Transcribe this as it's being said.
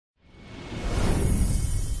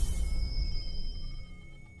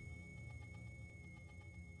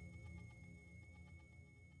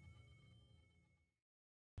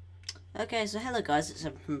Okay, so hello guys, it's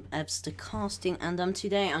Evan from Ebster Casting, and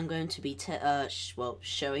today I'm going to be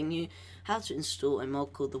showing you how to install a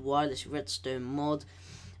mod called the Wireless Redstone mod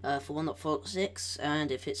for 1.46.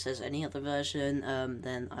 And if it says any other version,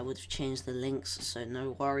 then I would have changed the links, so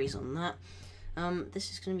no worries on that.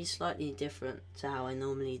 This is going to be slightly different to how I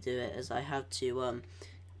normally do it, as I have to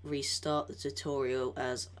restart the tutorial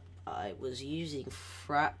as I was using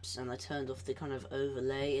fraps and I turned off the kind of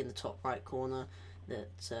overlay in the top right corner that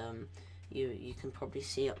you can probably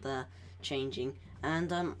see up there changing,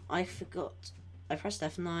 and I forgot. I pressed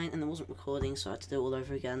F9 and it wasn't recording, so I had to do it all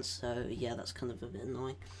over again. So yeah, that's kind of a bit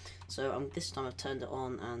annoying. So this time I've turned it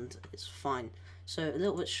on and it's fine. So a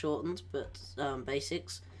little bit shortened, but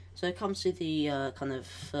basics. So it comes to the kind of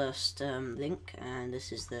first link, and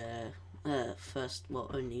this is the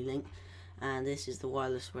only link, and this is the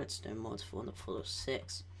Wireless Redstone mod for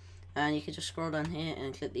 1.46. And you can just scroll down here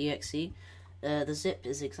and click the exe. The zip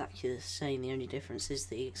is exactly the same, the only difference is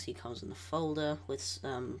the exe comes in a folder with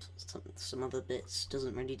some other bits,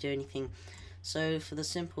 doesn't really do anything. So for the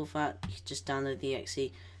simple fact, you can just download the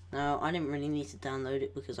exe. Now I didn't really need to download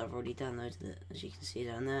it because I've already downloaded it, as you can see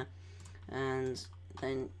down there. And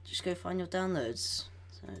then just go find your downloads.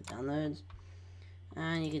 So downloads,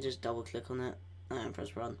 and you can just double click on it and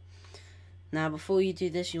press run. Now before you do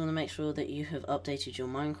this, you want to make sure that you have updated your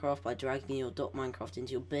Minecraft by dragging your .minecraft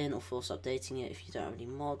into your bin, or force updating it if you don't have any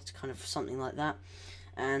mods, kind of something like that.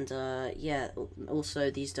 And yeah,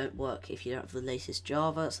 also these don't work if you don't have the latest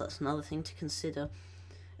Java, so that's another thing to consider.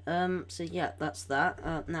 So yeah, that's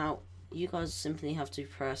that. Now you guys simply have to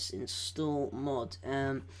press install mod.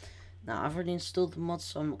 Now I've already installed the mod,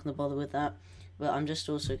 so I'm not going to bother with that, but I'm just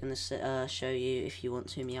also going to show you, if you want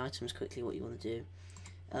too many items quickly, what you want to do.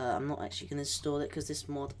 I'm not actually going to install it because this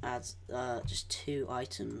mod adds just 2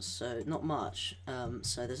 items, so not much.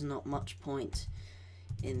 So there's not much point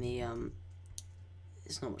in the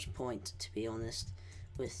there's not much point, to be honest,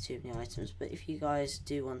 with too many items. But if you guys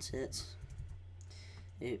do want it,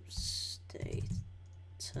 oops,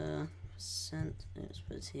 data percent, let's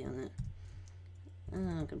put a T on it.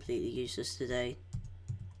 I'm completely useless today.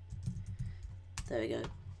 There we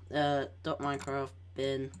go. .minecraft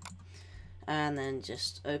bin. And then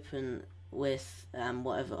just open with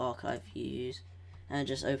whatever archive you use, and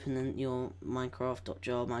just open your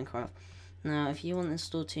Minecraft.jar Minecraft. Now if you want to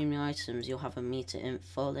install too many items, you'll have a meter.inf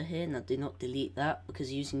folder here. Now do not delete that,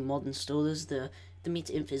 because using mod installers, the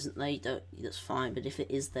meter.inf isn't there, that's fine, but if it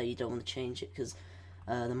is there, you don't want to change it, because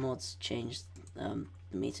the mods changed the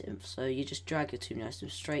meter.inf. So you just drag your too many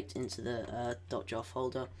items straight into the .jar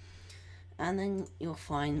folder, and then you're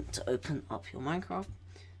fine to open up your Minecraft.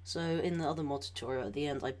 So in the other mod tutorial at the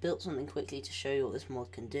end, I built something quickly to show you what this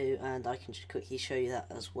mod can do, and I can just quickly show you that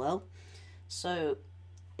as well. So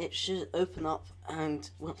it should open up, and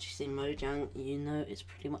once you see Mojang, you know it's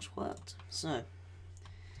pretty much worked. So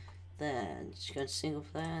there, just go to single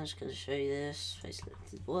player, I'm just going to show you this,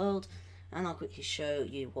 facelifted world, and I'll quickly show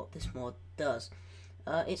you what this mod does.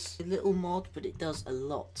 It's a little mod, but it does a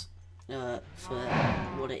lot for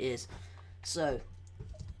what it is. So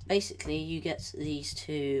basically, you get these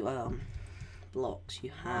 2 blocks.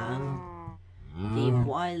 You have the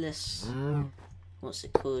wireless, what's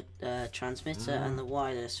it called, transmitter, and the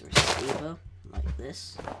wireless receiver, like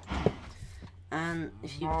this. And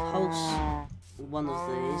if you pulse one of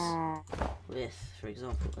these with, for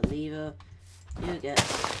example, a lever, you get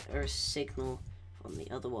a signal from the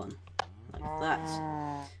other one, like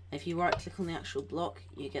that. If you right click on the actual block,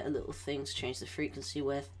 you get a little thing to change the frequency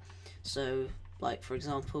with. So like for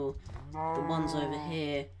example, the ones over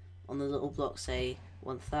here on the little block say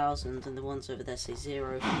 1000, and the ones over there say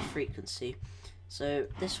 0 for the frequency. So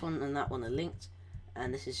this one and that one are linked,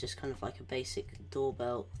 and this is just kind of like a basic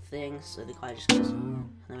doorbell thing. So the guy just goes and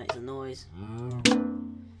it makes a noise,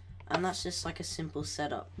 and that's just like a simple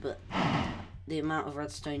setup. But the amount of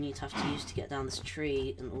redstone you'd have to use to get down this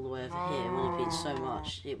tree and all the way over here would have been so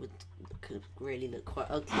much, it could really look quite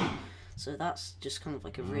ugly. So that's just kind of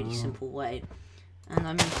like a really simple way. And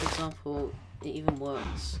I mean, for example, it even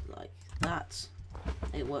works like that.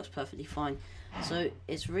 It works perfectly fine. So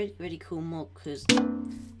it's really, really cool mod, because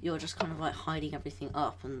you're just kind of like hiding everything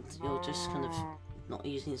up, and you're just kind of not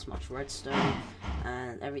using as much redstone,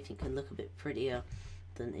 and everything can look a bit prettier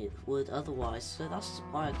than it would otherwise. So that's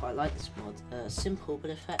why I quite like this mod. Simple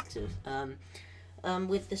but effective.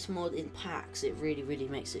 With this mod in packs, it really, really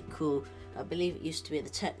makes it cool. I believe it used to be in the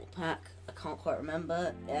Technic pack, I can't quite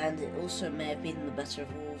remember, and it also may have been in the Better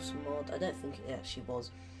of Wolves mod. I don't think it actually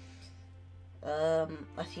was.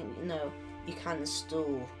 I think, no, you can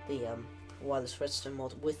install the Wireless Redstone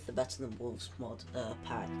mod with the Better Than Wolves mod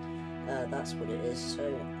pack. That's what it is.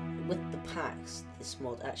 So with the packs, this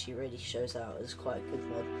mod actually really shows out as quite a good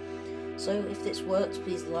mod. So if this works,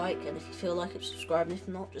 please like, and if you feel like it, subscribe, and if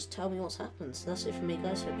not, just tell me what's happened. So that's it from me,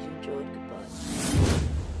 guys. Hope you enjoyed. Goodbye.